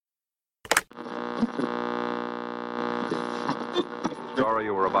The story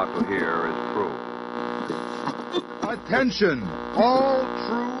you were about to hear is true. Attention, all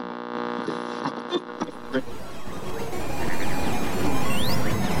true.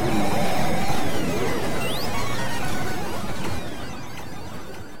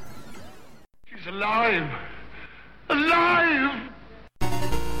 She's alive! Alive!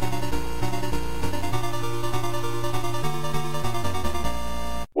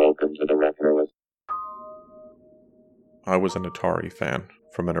 Welcome to the Retro. I was an Atari fan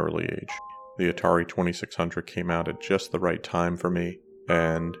from an early age. The Atari 2600 came out at just the right time for me,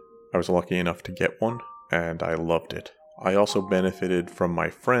 and I was lucky enough to get one, and I loved it. I also benefited from my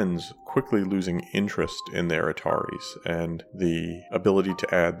friends quickly losing interest in their Ataris, and the ability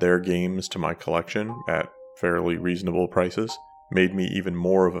to add their games to my collection at fairly reasonable prices made me even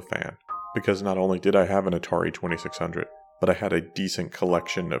more of a fan, because not only did I have an Atari 2600, but I had a decent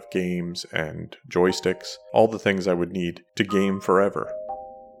collection of games and joysticks, all the things I would need to game forever.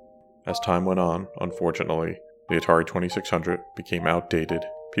 As time went on, unfortunately, the Atari 2600 became outdated.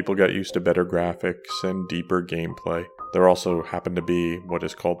 People got used to better graphics and deeper gameplay. There also happened to be what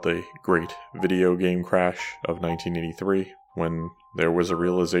is called the Great Video Game Crash of 1983, when there was a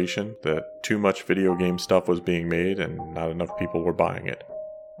realization that too much video game stuff was being made and not enough people were buying it.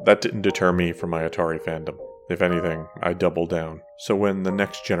 That didn't deter me from my Atari fandom. If anything, I doubled down. So when the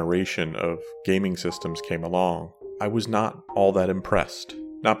next generation of gaming systems came along, I was not all that impressed.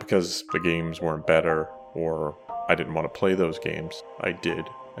 Not because the games weren't better, or I didn't want to play those games. I did,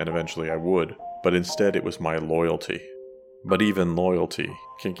 and eventually I would. But instead it was my loyalty. But even loyalty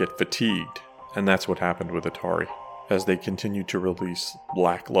can get fatigued, and that's what happened with Atari. As they continued to release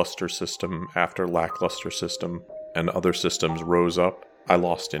lackluster system after lackluster system, and other systems rose up, I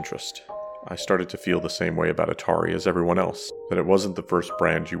lost interest. I started to feel the same way about Atari as everyone else, that it wasn't the first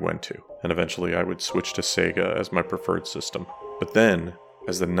brand you went to, and eventually I would switch to Sega as my preferred system. But then,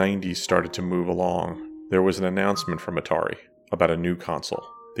 as the 90s started to move along, there was an announcement from Atari about a new console,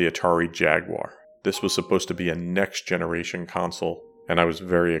 the Atari Jaguar. This was supposed to be a next-generation console, and I was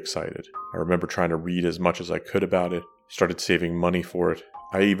very excited. I remember trying to read as much as I could about it, started saving money for it.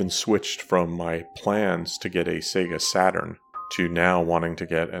 I even switched from my plans to get a Sega Saturn to now wanting to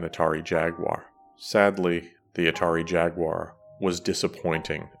get an Atari Jaguar. Sadly, the Atari Jaguar was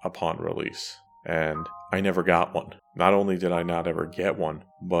disappointing upon release, and I never got one. Not only did I not ever get one,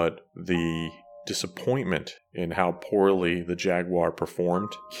 but the disappointment in how poorly the Jaguar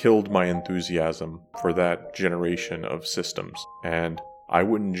performed killed my enthusiasm for that generation of systems, and I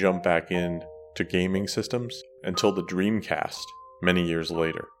wouldn't jump back in to gaming systems until the Dreamcast many years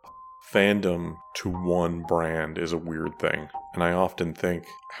later. Fandom to one brand is a weird thing, and I often think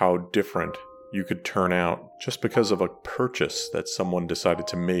how different you could turn out just because of a purchase that someone decided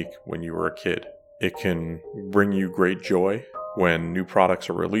to make when you were a kid. It can bring you great joy when new products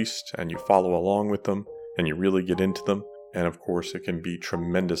are released and you follow along with them and you really get into them, and of course it can be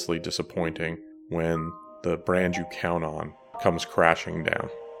tremendously disappointing when the brand you count on comes crashing down.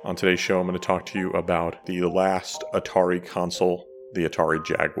 On today's show, I'm going to talk to you about the last Atari console, the Atari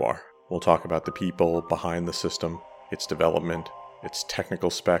Jaguar. We'll talk about the people behind the system, its development, its technical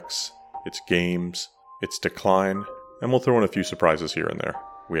specs, its games, its decline, and we'll throw in a few surprises here and there.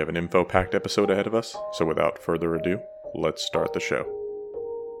 We have an info-packed episode ahead of us, so without further ado, let's start the show.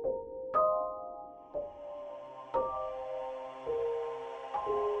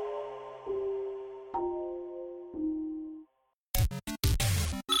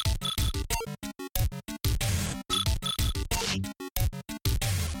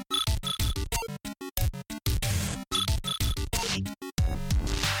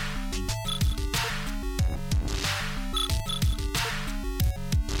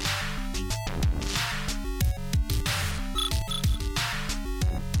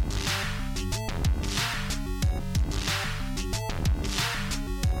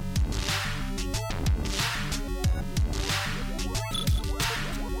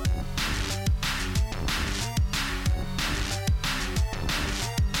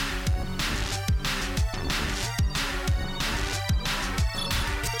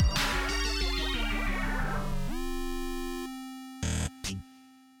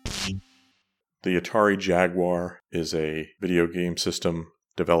 The Atari Jaguar is a video game system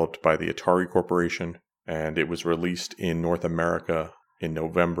developed by the Atari Corporation, and it was released in North America in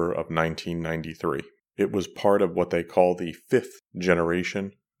November of 1993. It was part of what they call the fifth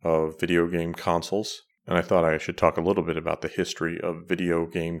generation of video game consoles, and I thought I should talk a little bit about the history of video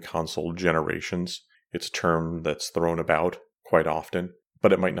game console generations. It's a term that's thrown about quite often,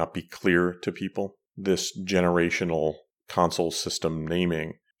 but it might not be clear to people. This generational console system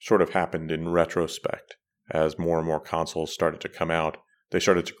naming sort of happened in retrospect. As more and more consoles started to come out, they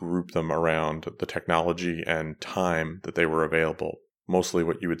started to group them around the technology and time that they were available. Mostly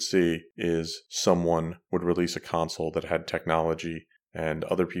what you would see is someone would release a console that had technology and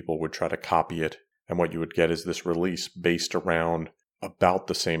other people would try to copy it. And what you would get is this release based around about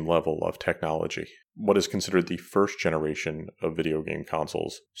the same level of technology. What is considered the first generation of video game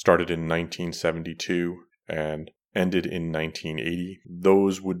consoles started in 1972 and ended in 1980.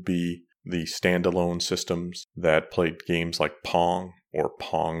 Those would be the standalone systems that played games like Pong or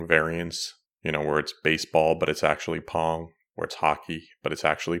Pong variants, where it's baseball but it's actually Pong, where it's hockey but it's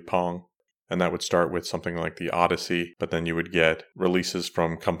actually Pong. And that would start with something like the Odyssey, but then you would get releases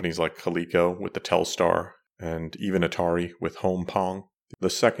from companies like Coleco with the Telstar, and even Atari with Home Pong. The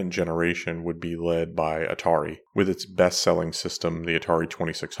second generation would be led by Atari, with its best-selling system, the Atari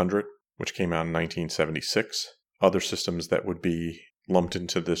 2600, which came out in 1976. Other systems that would be lumped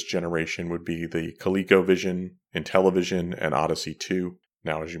into this generation would be the ColecoVision, Intellivision, and Odyssey 2.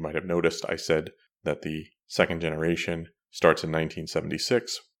 Now, as you might have noticed, I said that the second generation starts in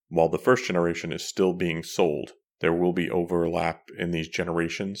 1976. While the first generation is still being sold, there will be overlap in these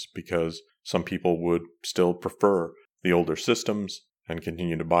generations because some people would still prefer the older systems and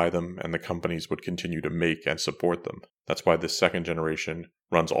continue to buy them, and the companies would continue to make and support them. That's why this second generation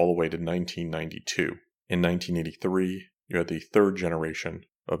runs all the way to 1992. In 1983, you had the third generation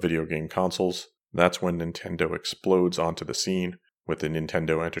of video game consoles. That's when Nintendo explodes onto the scene with the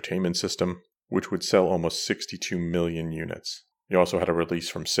Nintendo Entertainment System, which would sell almost 62 million units. You also had a release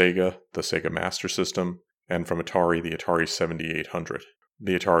from Sega, the Sega Master System, and from Atari, the Atari 7800.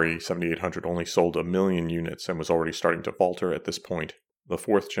 The Atari 7800 only sold 1 million units and was already starting to falter at this point. The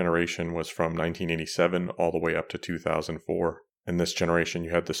fourth generation was from 1987 all the way up to 2004. In this generation,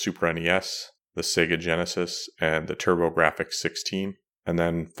 you had the Super NES, the Sega Genesis, and the TurboGrafx 16. And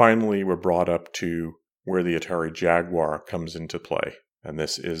then finally, we're brought up to where the Atari Jaguar comes into play. And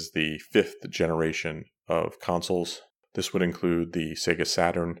this is the fifth generation of consoles. This would include the Sega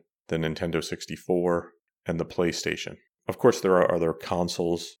Saturn, the Nintendo 64, and the PlayStation. Of course, there are other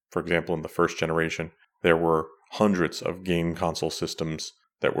consoles. For example, in the first generation, there were hundreds of game console systems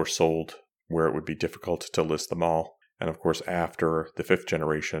that were sold where it would be difficult to list them all. And of course, after the fifth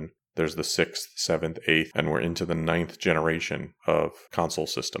generation, there's the sixth, seventh, eighth, and we're into the ninth generation of console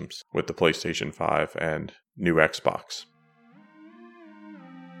systems with the PlayStation 5 and new Xbox.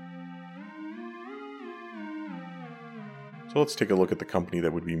 So let's take a look at the company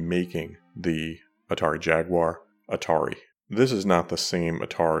that would be making the Atari Jaguar, Atari. This is not the same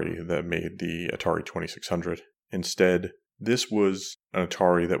Atari that made the Atari 2600. Instead, this was an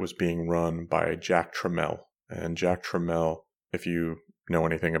Atari that was being run by Jack Tramiel. And Jack Tramiel, if you know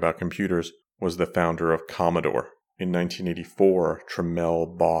anything about computers, was the founder of Commodore. In 1984,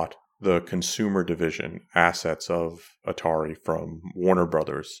 Tramiel bought the consumer division assets of Atari from Warner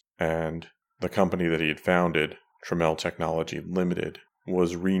Brothers, and the company that he had founded, Tramiel Technology Limited,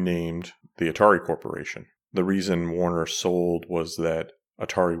 was renamed the Atari Corporation. The reason Warner sold was that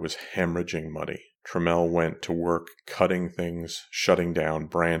Atari was hemorrhaging money. Tramiel went to work cutting things, shutting down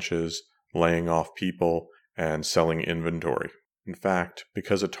branches, laying off people, and selling inventory. In fact,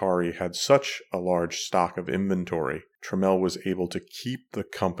 because Atari had such a large stock of inventory, Tramiel was able to keep the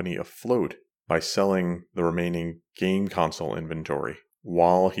company afloat by selling the remaining game console inventory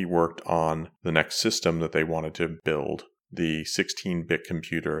while he worked on the next system that they wanted to build, the 16-bit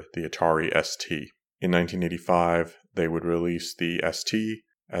computer, the Atari ST. In 1985, they would release the ST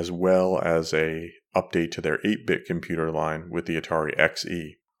as well as a update to their 8-bit computer line with the Atari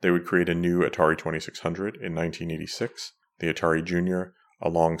XE. They would create a new Atari 2600 in 1986, the Atari Junior,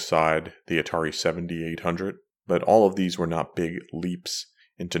 alongside the Atari 7800. But all of these were not big leaps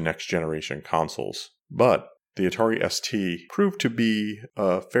into next-generation consoles. But the Atari ST proved to be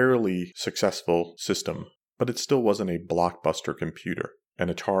a fairly successful system, but it still wasn't a blockbuster computer, and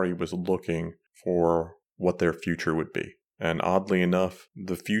Atari was looking for what their future would be. And oddly enough,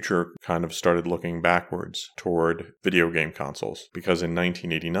 the future kind of started looking backwards toward video game consoles, because in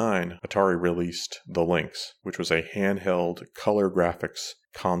 1989, Atari released the Lynx, which was a handheld color graphics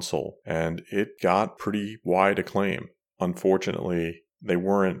console, and it got pretty wide acclaim. Unfortunately, they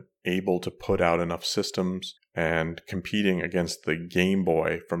weren't able to put out enough systems, and competing against the Game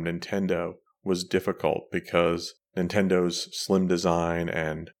Boy from Nintendo was difficult because Nintendo's slim design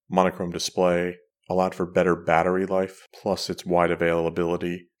and monochrome display allowed for better battery life, plus its wide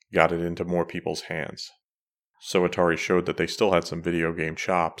availability got it into more people's hands. So Atari showed that they still had some video game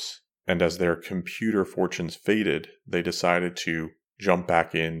chops, and as their computer fortunes faded, they decided to jump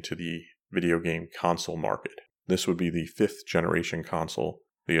back into the video game console market. This would be the fifth generation console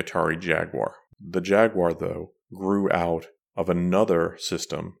the Atari Jaguar. The Jaguar, though, grew out of another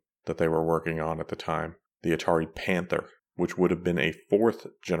system that they were working on at the time, the Atari Panther, which would have been a 4th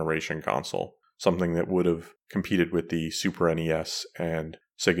generation console, something that would have competed with the Super NES and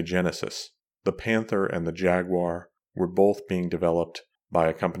Sega Genesis. The Panther and the Jaguar were both being developed by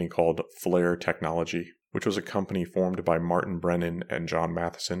a company called Flare Technology, which was a company formed by Martin Brennan and John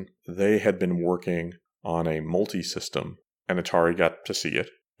Matheson. They had been working on a multi-system, and Atari got to see it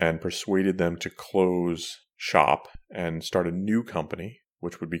and persuaded them to close shop and start a new company,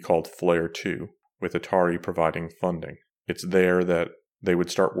 which would be called Flare 2, with Atari providing funding. It's there that they would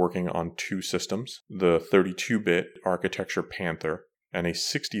start working on 2 systems, the 32-bit architecture Panther and a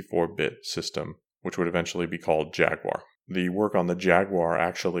 64-bit system, which would eventually be called Jaguar. The work on the Jaguar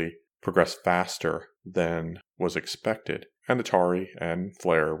actually progressed faster than was expected, and Atari and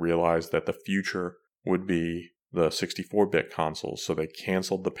Flare realized that the future would be the 64-bit consoles, so they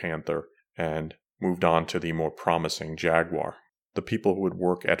canceled the Panther and moved on to the more promising Jaguar. The people who would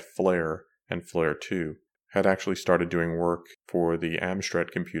work at Flare and Flare 2 had actually started doing work for the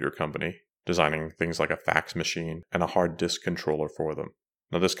Amstrad Computer Company, designing things like a fax machine and a hard disk controller for them.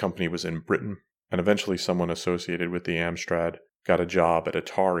 Now, this company was in Britain, and eventually someone associated with the Amstrad got a job at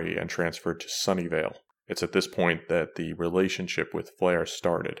Atari and transferred to Sunnyvale. It's at this point that the relationship with Flare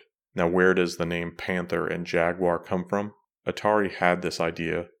started. Now, where does the name Panther and Jaguar come from? Atari had this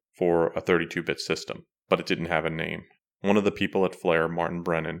idea for a 32-bit system, but it didn't have a name. One of the people at Flare, Martin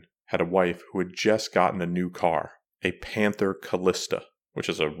Brennan, had a wife who had just gotten a new car, a Panther Callista, which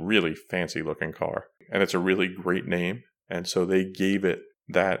is a really fancy-looking car, and it's a really great name, and so they gave it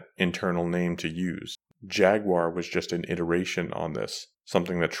that internal name to use. Jaguar was just an iteration on this,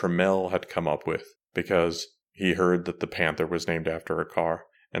 something that Trammell had come up with, because he heard that the Panther was named after a car,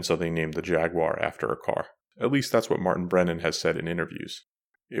 and so they named the Jaguar after a car. At least that's what Martin Brennan has said in interviews.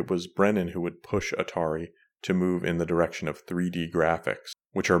 It was Brennan who would push Atari to move in the direction of 3D graphics,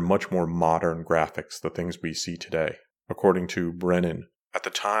 which are much more modern graphics, the things we see today. According to Brennan, "At the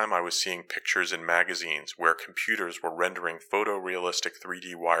time I was seeing pictures in magazines where computers were rendering photorealistic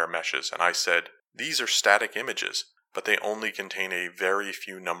 3D wire meshes, and I said, these are static images, but they only contain a very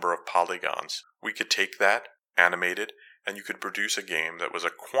few number of polygons. We could take that, animate it, and you could produce a game that was a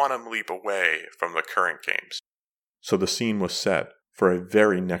quantum leap away from the current games." So the scene was set for a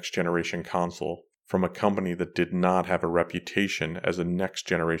very next-generation console from a company that did not have a reputation as a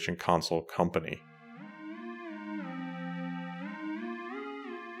next-generation console company.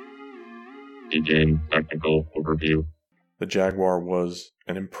 Begin technical overview. The Jaguar was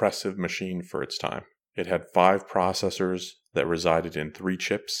an impressive machine for its time. It had 5 processors that resided in 3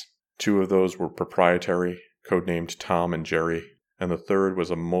 chips. 2 of those were proprietary, codenamed Tom and Jerry, and the third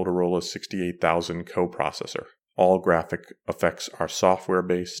was a Motorola 68000 coprocessor. All graphic effects are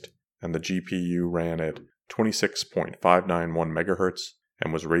software-based, and the GPU ran at 26.591 MHz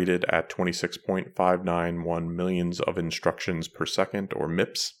and was rated at 26.591 millions of instructions per second, or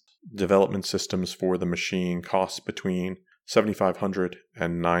MIPS. Development systems for the machine cost between $7,500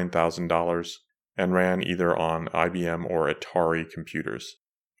 and $9,000 and ran either on IBM or Atari computers.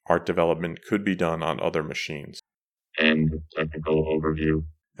 Art development could be done on other machines. End technical overview.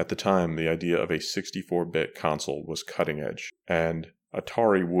 At the time, the idea of a 64-bit console was cutting edge, and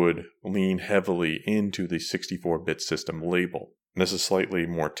Atari would lean heavily into the 64-bit system label. And this is slightly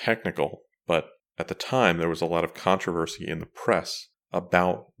more technical, but at the time there was a lot of controversy in the press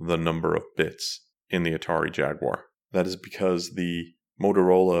about the number of bits in the Atari Jaguar. That is because the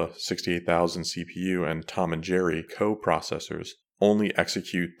Motorola 68000 CPU and Tom and Jerry coprocessors only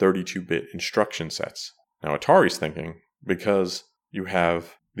execute 32-bit instruction sets. Now Atari's thinking, because you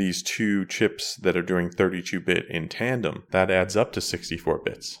have these 2 chips that are doing 32-bit in tandem, that adds up to 64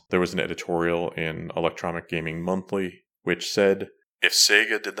 bits. There was an editorial in Electronic Gaming Monthly which said, if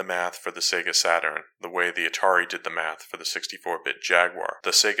Sega did the math for the Sega Saturn the way the Atari did the math for the 64-bit Jaguar,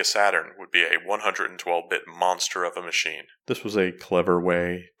 the Sega Saturn would be a 112-bit monster of a machine. This was a clever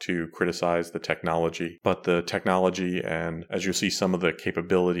way to criticize the technology, but the technology and, as you'll see, some of the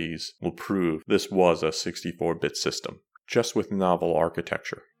capabilities will prove this was a 64-bit system, just with novel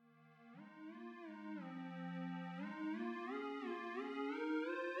architecture.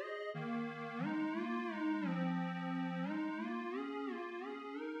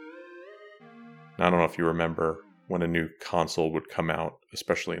 I don't know if you remember when a new console would come out,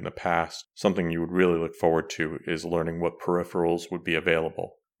 especially in the past, something you would really look forward to is learning what peripherals would be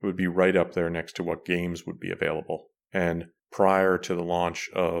available. It would be right up there next to what games would be available. And prior to the launch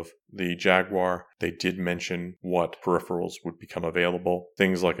of the Jaguar, they did mention what peripherals would become available.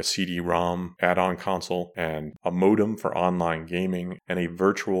 Things like a CD-ROM add-on console and a modem for online gaming and a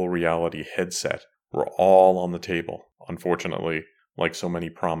virtual reality headset were all on the table. Unfortunately, like so many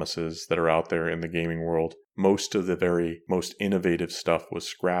promises that are out there in the gaming world, most of the very most innovative stuff was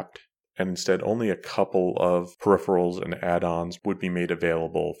scrapped, and instead only a couple of peripherals and add-ons would be made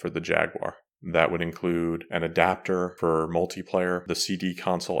available for the Jaguar. That would include an adapter for multiplayer, the CD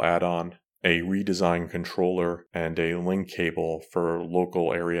console add-on, a redesigned controller, and a link cable for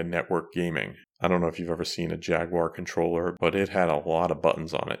local area network gaming. I don't know if you've ever seen a Jaguar controller, but it had a lot of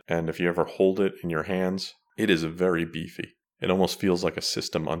buttons on it, and if you ever hold it in your hands, it is very beefy. It almost feels like a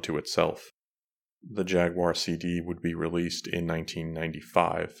system unto itself. The Jaguar CD would be released in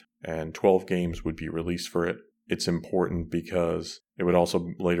 1995, and 12 games would be released for it. It's important because it would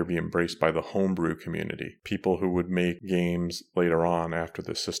also later be embraced by the homebrew community, people who would make games later on after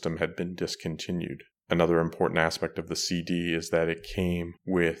the system had been discontinued. Another important aspect of the CD is that it came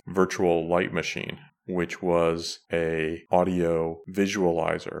with Virtual Light Machine, which was a audio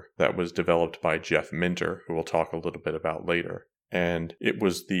visualizer that was developed by Jeff Minter, who we'll talk a little bit about later. And it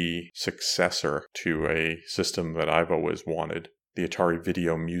was the successor to a system that I've always wanted, the Atari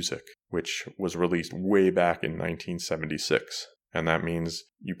Video Music, which was released way back in 1976. And that means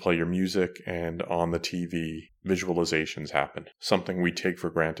you play your music and on the TV, visualizations happen. Something we take for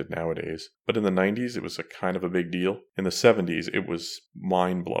granted nowadays. But in the 90s, it was a kind of a big deal. In the 70s, it was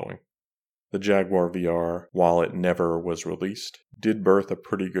mind-blowing. The Jaguar VR, while it never was released, did birth a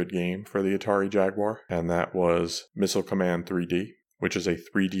pretty good game for the Atari Jaguar, and that was Missile Command 3D, which is a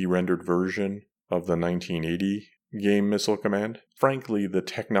 3D rendered version of the 1980 game Missile Command. Frankly, the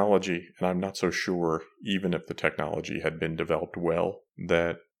technology, and I'm not so sure even if the technology had been developed well,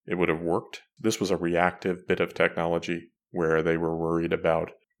 that it would have worked. This was a reactive bit of technology where they were worried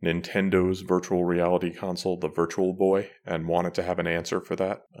about Nintendo's virtual reality console, the Virtual Boy, and wanted to have an answer for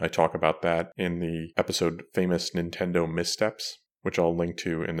that. I talk about that in the episode Famous Nintendo Missteps, which I'll link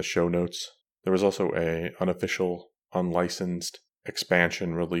to in the show notes. There was also an unofficial, unlicensed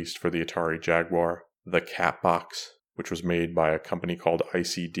expansion released for the Atari Jaguar, the Catbox, which was made by a company called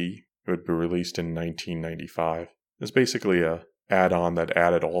ICD. It would be released in 1995. It's basically a add-on that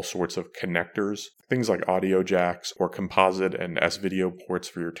added all sorts of connectors, things like audio jacks or composite and S-video ports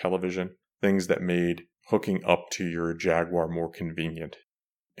for your television, things that made hooking up to your Jaguar more convenient.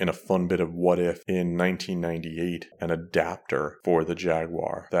 In a fun bit of what if, in 1998, an adapter for the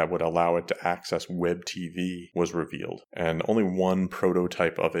Jaguar that would allow it to access web TV was revealed, and only one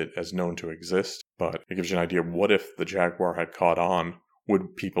prototype of it is known to exist, but it gives you an idea of what if the Jaguar had caught on.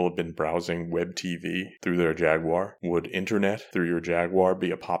 Would people have been browsing web TV through their Jaguar? Would internet through your Jaguar be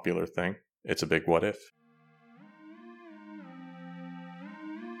a popular thing? It's a big what if.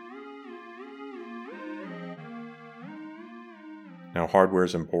 Now, hardware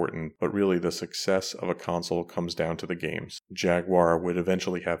is important, but really the success of a console comes down to the games. Jaguar would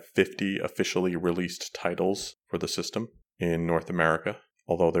eventually have 50 officially released titles for the system in North America,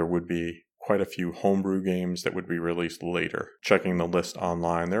 although there would be quite a few homebrew games that would be released later. Checking the list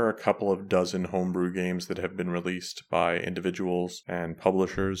online, there are a couple of dozen homebrew games that have been released by individuals and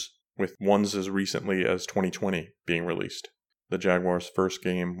publishers, with ones as recently as 2020 being released. The Jaguar's first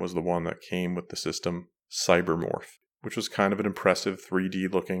game was the one that came with the system, Cybermorph, which was kind of an impressive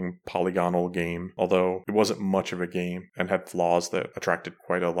 3D-looking polygonal game, although it wasn't much of a game and had flaws that attracted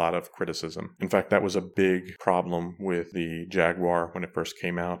quite a lot of criticism. In fact, that was a big problem with the Jaguar when it first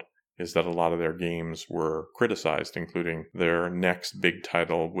came out, is that a lot of their games were criticized, including their next big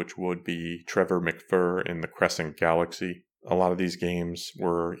title, which would be Trevor McFur in the Crescent Galaxy. A lot of these games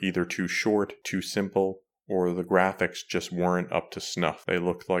were either too short, too simple, or the graphics just weren't up to snuff. They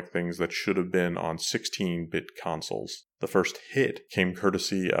looked like things that should have been on 16-bit consoles. The first hit came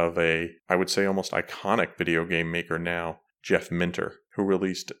courtesy of a, I would say almost iconic video game maker now, Jeff Minter, who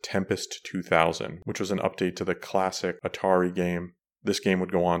released Tempest 2000, which was an update to the classic Atari game. This game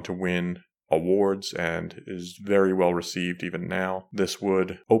would go on to win awards and is very well received even now. This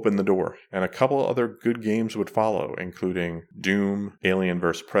would open the door, and a couple other good games would follow, including Doom, Alien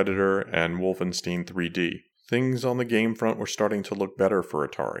vs. Predator, and Wolfenstein 3D. Things on the game front were starting to look better for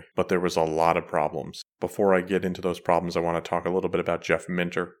Atari, but there was a lot of problems. Before I get into those problems, I want to talk a little bit about Jeff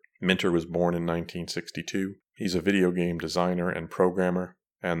Minter. Minter was born in 1962. He's a video game designer and programmer,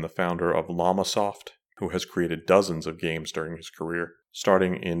 and the founder of Llamasoft, who has created dozens of games during his career,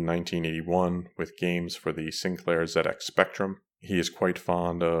 starting in 1981 with games for the Sinclair ZX Spectrum. He is quite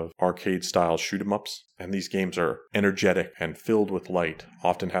fond of arcade-style shoot-em-ups, and these games are energetic and filled with light,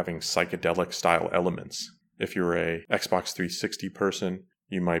 often having psychedelic-style elements. If you're a Xbox 360 person,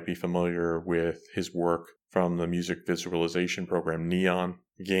 you might be familiar with his work from the music visualization program Neon.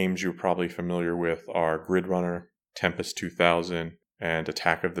 Games you're probably familiar with are Grid Runner, Tempest 2000, and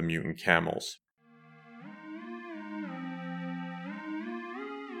Attack of the Mutant Camels.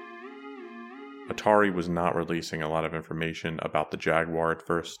 Atari was not releasing a lot of information about the Jaguar at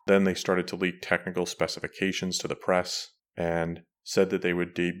first. Then they started to leak technical specifications to the press and said that they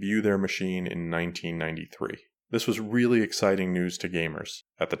would debut their machine in 1993. This was really exciting news to gamers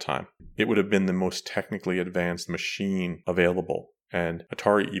at the time. It would have been the most technically advanced machine available, and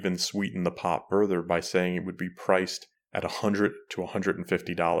Atari even sweetened the pot further by saying it would be priced at $100 to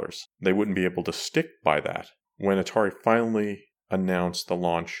 $150. They wouldn't be able to stick by that. When Atari finally announced the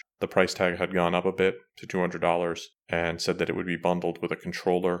launch, the price tag had gone up a bit to $200 and said that it would be bundled with a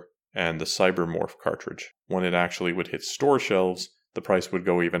controller and the Cybermorph cartridge. When it actually would hit store shelves, the price would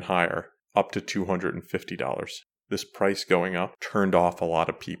go even higher, up to $250. This price going up turned off a lot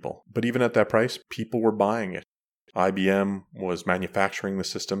of people. But even at that price, people were buying it. IBM was manufacturing the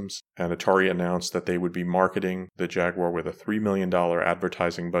systems, and Atari announced that they would be marketing the Jaguar with a $3 million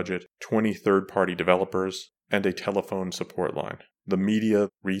advertising budget, 20 third-party developers, and a telephone support line. The media,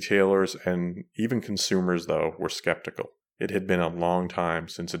 retailers, and even consumers, though, were skeptical. It had been a long time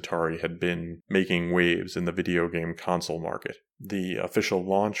since Atari had been making waves in the video game console market. The official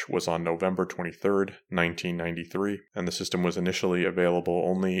launch was on November 23rd, 1993, and the system was initially available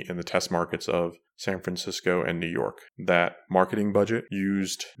only in the test markets of San Francisco and New York. That marketing budget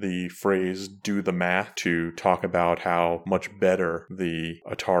used the phrase "do the math" to talk about how much better the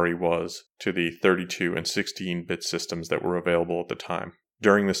Atari was to the 32 and 16-bit systems that were available at the time.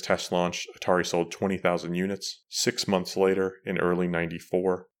 During this test launch, Atari sold 20,000 units. 6 months later, in early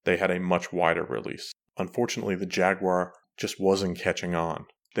 94, they had a much wider release. Unfortunately, the Jaguar just wasn't catching on.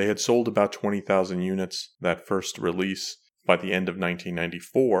 They had sold about 20,000 units that first release. By the end of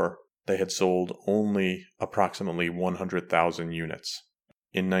 1994, they had sold only approximately 100,000 units.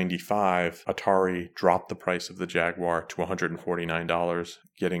 In 95, Atari dropped the price of the Jaguar to $149,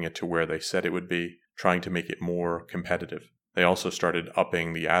 getting it to where they said it would be, trying to make it more competitive. They also started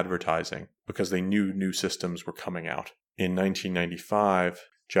upping the advertising because they knew new systems were coming out. In 1995,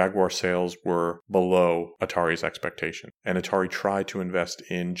 Jaguar sales were below Atari's expectation, and Atari tried to invest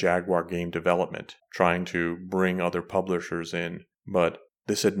in Jaguar game development, trying to bring other publishers in, but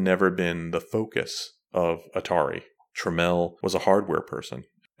this had never been the focus of Atari. Trammell was a hardware person,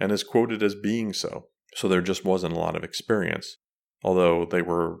 and is quoted as being so there just wasn't a lot of experience. Although they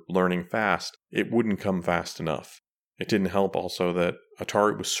were learning fast, it wouldn't come fast enough. It didn't help also that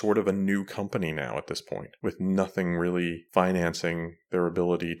Atari was sort of a new company now at this point, with nothing really financing their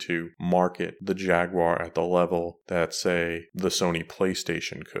ability to market the Jaguar at the level that, say, the Sony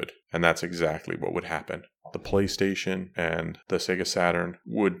PlayStation could. And that's exactly what would happen. The PlayStation and the Sega Saturn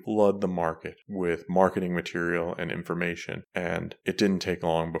would flood the market with marketing material and information, and it didn't take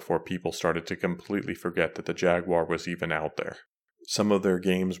long before people started to completely forget that the Jaguar was even out there. Some of their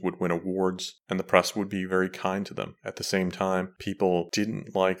games would win awards, and the press would be very kind to them. At the same time, people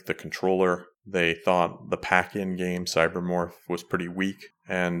didn't like the controller. They thought the pack-in game, Cybermorph, was pretty weak,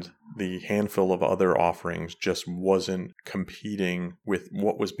 and the handful of other offerings just wasn't competing with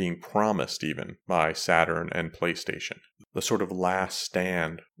what was being promised even by Saturn and PlayStation. The sort of last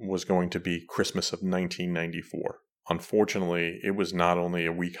stand was going to be Christmas of 1994. Unfortunately, it was not only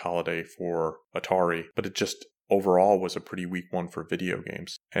a weak holiday for Atari, but it just overall was a pretty weak one for video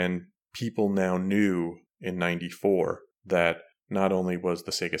games. And people now knew in 94 that not only was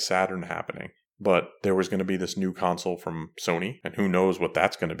the Sega Saturn happening, but there was going to be this new console from Sony, and who knows what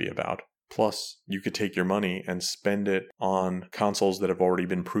that's going to be about. Plus, you could take your money and spend it on consoles that have already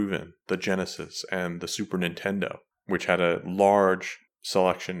been proven, the Genesis and the Super Nintendo, which had a large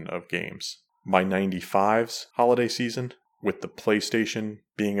selection of games. By 95's holiday season, with the PlayStation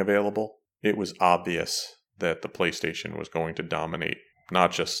being available, it was obvious that the PlayStation was going to dominate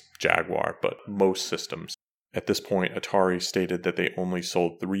not just Jaguar, but most systems. At this point, Atari stated that they only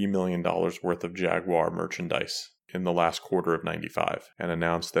sold $3 million worth of Jaguar merchandise in the last quarter of 95, and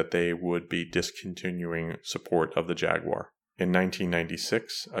announced that they would be discontinuing support of the Jaguar. In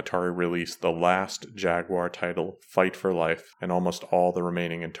 1996, Atari released the last Jaguar title, Fight for Life, and almost all the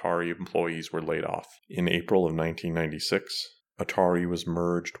remaining Atari employees were laid off. In April of 1996, Atari was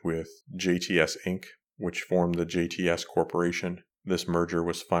merged with JTS Inc., which formed the JTS Corporation. This merger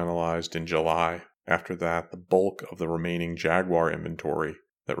was finalized in July. After that, the bulk of the remaining Jaguar inventory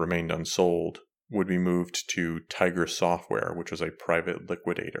that remained unsold would be moved to Tiger Software, which was a private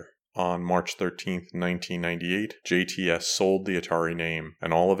liquidator. On March 13, 1998, JTS sold the Atari name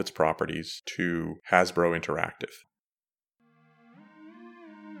and all of its properties to Hasbro Interactive.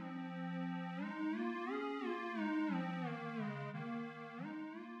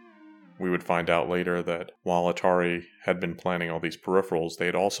 We would find out later that while Atari had been planning all these peripherals, they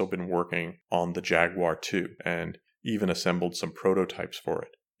had also been working on the Jaguar 2 and even assembled some prototypes for it.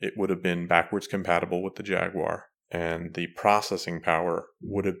 It would have been backwards compatible with the Jaguar, and the processing power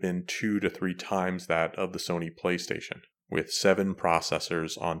would have been 2 to 3 times that of the Sony PlayStation, with 7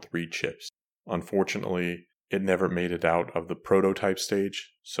 processors on 3 chips. Unfortunately, it never made it out of the prototype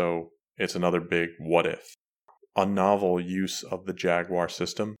stage, so it's another big what if. A novel use of the Jaguar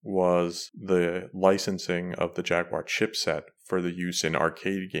system was the licensing of the Jaguar chipset for the use in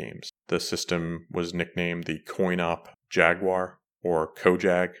arcade games. The system was nicknamed the Coin-Op Jaguar, or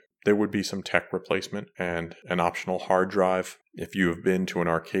Kojag. There would be some tech replacement and an optional hard drive. If you have been to an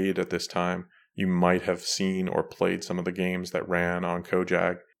arcade at this time, you might have seen or played some of the games that ran on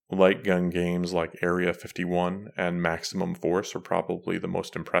Kojag. Light gun games like Area 51 and Maximum Force are probably the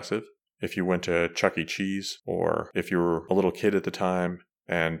most impressive. If you went to Chuck E. Cheese, or if you were a little kid at the time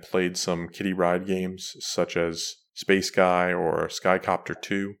and played some kiddie ride games such as Space Guy or Skycopter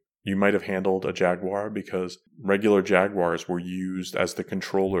 2, you might have handled a Jaguar because regular Jaguars were used as the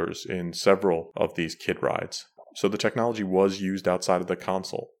controllers in several of these kid rides. So the technology was used outside of the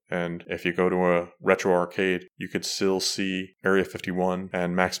console. And if you go to a retro arcade, you could still see Area 51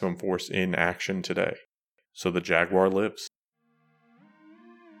 and Maximum Force in action today. So the Jaguar lives.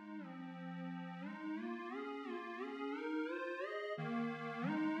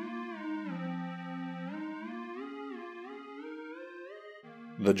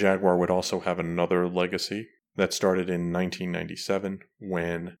 The Jaguar would also have another legacy that started in 1997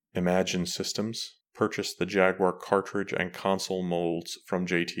 when Imagine Systems purchased the Jaguar cartridge and console molds from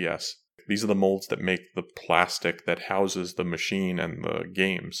JTS. These are the molds that make the plastic that houses the machine and the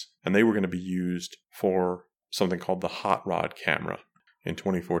games, and they were going to be used for something called the Hot Rod camera. In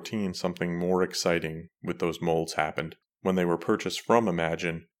 2014, something more exciting with those molds happened when they were purchased from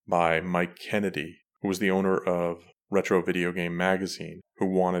Imagine by Mike Kennedy, who was the owner of Retro Video Game Magazine, who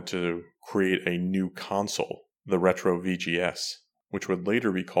wanted to create a new console, the Retro VGS, which would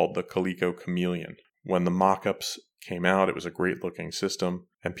later be called the Coleco Chameleon. When the mock-ups came out, it was a great-looking system,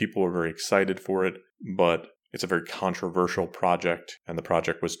 and people were very excited for it, but it's a very controversial project, and the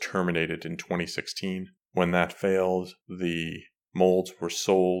project was terminated in 2016. When that failed, the molds were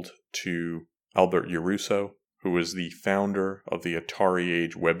sold to Albert Yarusso, who was the founder of the Atari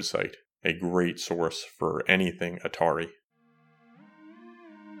Age website, a great source for anything Atari.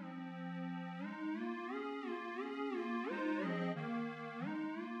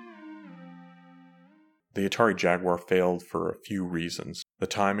 The Atari Jaguar failed for a few reasons. The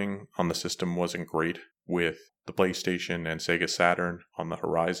timing on the system wasn't great, with the PlayStation and Sega Saturn on the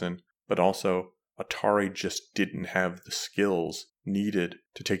horizon, but also Atari just didn't have the skills needed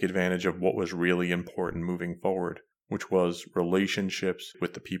to take advantage of what was really important moving forward, which was relationships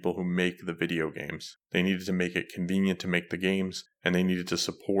with the people who make the video games. They needed to make it convenient to make the games, and they needed to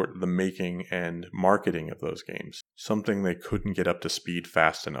support the making and marketing of those games, something they couldn't get up to speed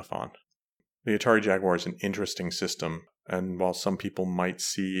fast enough on. The Atari Jaguar is an interesting system, and while some people might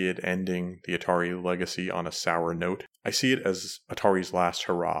see it ending the Atari legacy on a sour note, I see it as Atari's last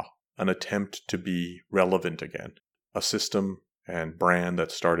hurrah, an attempt to be relevant again. A system and brand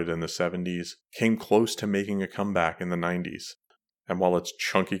that started in the 70s came close to making a comeback in the 90s. And while its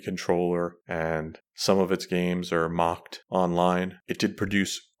chunky controller and some of its games are mocked online, it did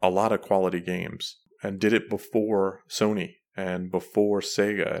produce a lot of quality games, and did it before Sony and before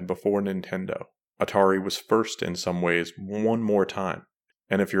Sega and before Nintendo. Atari was first in some ways one more time.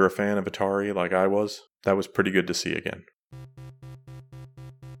 And if you're a fan of Atari like I was, that was pretty good to see again.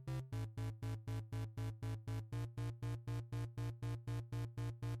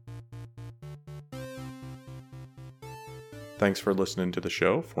 Thanks for listening to the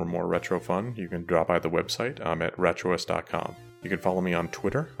show. For more retro fun, you can drop by the website. I'm at retroist.com. You can follow me on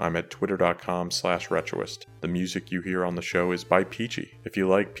Twitter. I'm at twitter.com/retroist. The music you hear on the show is by Peachy. If you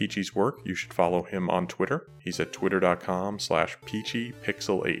like Peachy's work, you should follow him on Twitter. He's at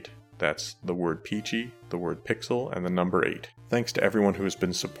twitter.com/peachypixel8. That's the word Peachy, the word pixel, and the number 8. Thanks to everyone who has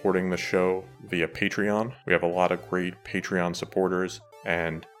been supporting the show via Patreon. We have a lot of great Patreon supporters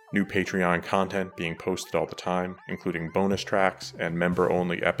and new Patreon content being posted all the time, including bonus tracks and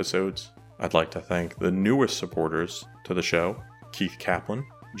member-only episodes. I'd like to thank the newest supporters to the show: Keith Kaplan,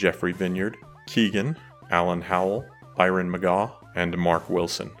 Jeffrey Vineyard, Keegan, Alan Howell, Byron McGaw, and Mark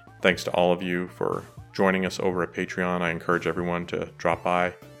Wilson. Thanks to all of you for joining us over at Patreon. I encourage everyone to drop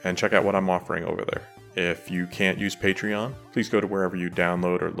by and check out what I'm offering over there. If you can't use Patreon, please go to wherever you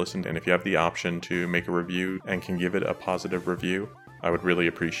download or listen, and if you have the option to make a review and can give it a positive review, I would really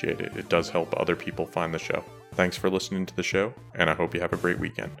appreciate it. It does help other people find the show. Thanks for listening to the show, and I hope you have a great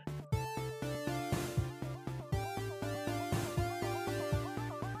weekend.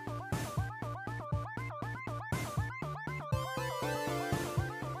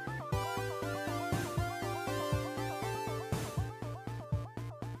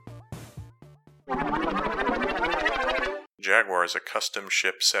 Jaguar is a custom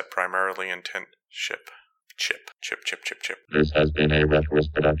ship set primarily in Chip. This has been a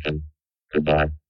Retroist production. Goodbye.